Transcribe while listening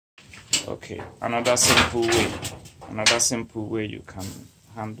Okay, another simple way you can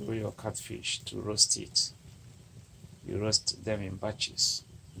handle your catfish to roast it. You roast them in batches.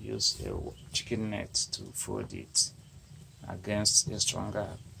 Use a chicken net to fold it against a stronger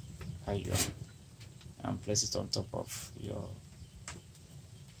iron and place it on top of your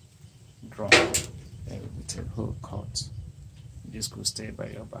drum with a whole cut. This could stay by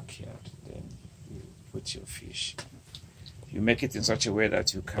your backyard. Then you put your fish. You make it in such a way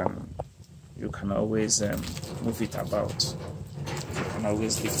that you can always move it about. You can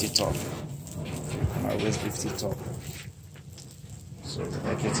always lift it up. So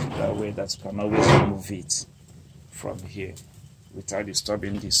make it in that way that you can always remove it from here without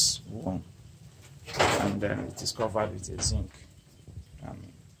disturbing this one. And then it is covered with a zinc.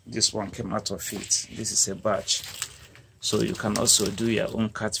 This one came out of it. This is a batch. So you can also do your own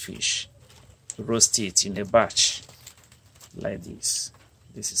catfish. Roast it in a batch like this.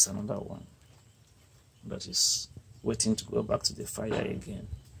 This is another one that is waiting to go back to the fire again.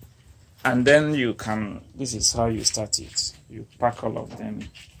 And then you can, this is how you start it. You pack all of them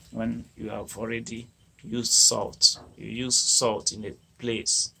when you have already used salt. You use salt in a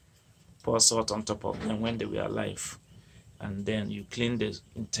place, pour salt on top of them when they were alive, and then you clean the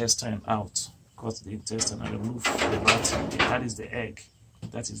intestine out, cut the intestine and remove the rotten. That is the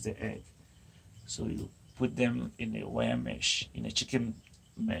egg. So you put them in a wire mesh, in a chicken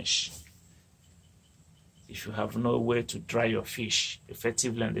mesh. If you have no way to dry your fish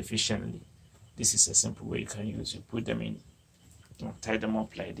effectively and efficiently, this is a simple way you can use. You put them in, tie them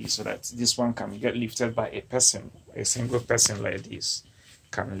up like this, so that this one can get lifted by a person. A single person like this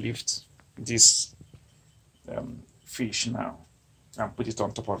can lift this fish now and put it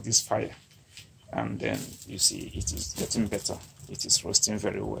on top of this fire. And then you see it is getting better. It is roasting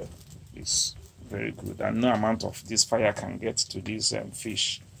very well. It's very good. And no amount of this fire can get to this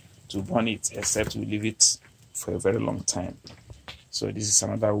fish to burn it, except you leave it for a very long time. So this is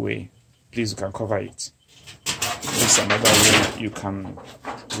another way. Please, you can cover it. This is another way you can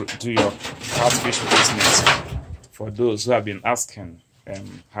do your catfish business. For those who have been asking,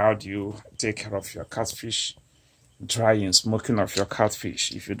 how do you take care of your catfish? Drying, smoking of your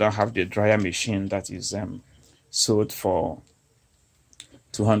catfish. If you don't have the dryer machine that is sold for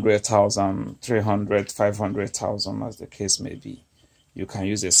 200,000, 300, 500,000, as the case may be, you can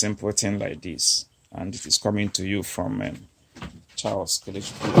use a simple thing like this, and it is coming to you from Charles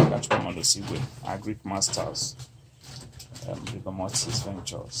Agric Masters, Mortis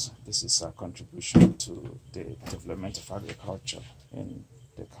Ventures. This is a contribution to the development of agriculture in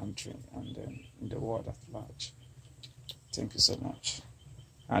the country and in the world at large. Thank you so much.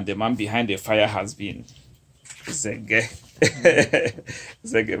 And the man behind the fire has been Zege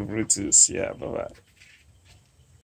Brutus. Yeah, bye-bye.